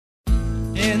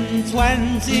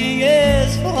20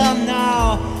 years from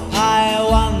now, I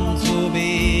want to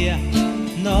be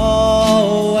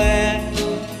nowhere.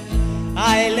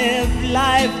 I live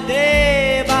life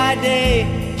day by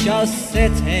day, just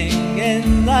sitting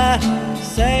in the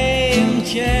same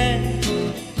chair.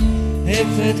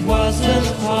 If it wasn't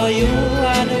for you,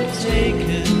 I'd have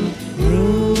taken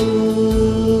root.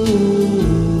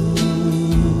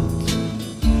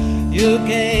 You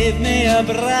gave me a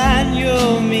brand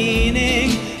new meaning,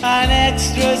 an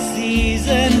extra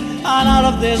season, and all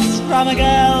of this from a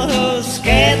girl who's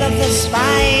scared of the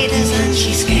spiders and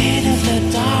she's scared of the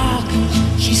dark.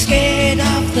 She's scared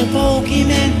of the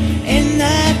bogeyman in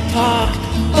that park.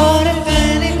 But if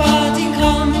anybody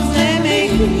comes near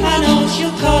me, I know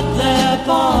she'll cut their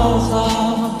balls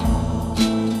off.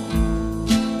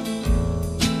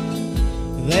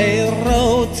 They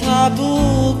wrote a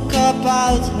book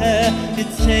about her,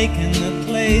 it's taken the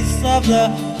place of the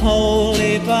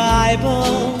Holy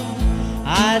Bible.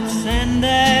 I'd send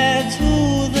her to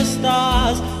the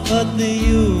stars, but the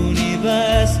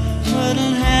universe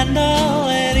couldn't handle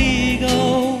her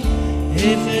ego.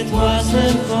 If it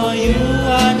wasn't for you,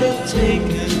 I'd have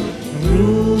taken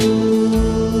root.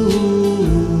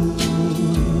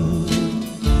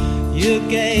 You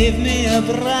gave me a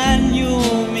brand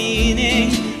new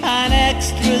meaning, an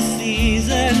extra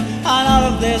season, and all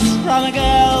of this from a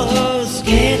girl who's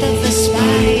scared of the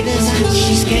spiders and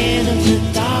she's scared of the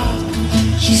dark.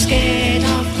 She's scared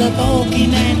of the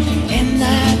bogeyman in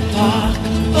that park.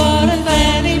 But if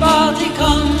anybody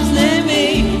comes near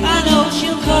me, I know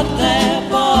she'll cut their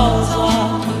balls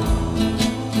off.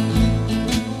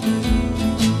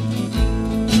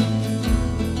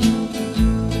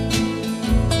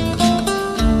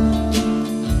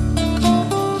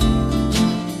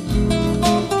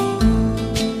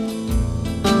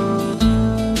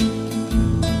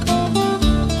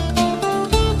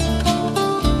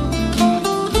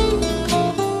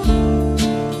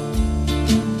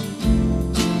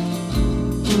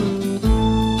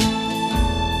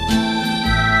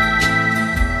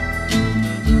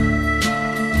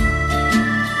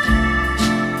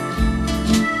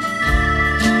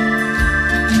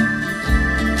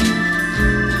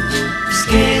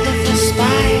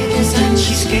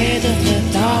 She's scared of the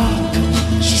dark.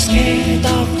 She's scared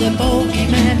of the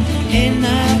bogeyman in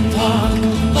that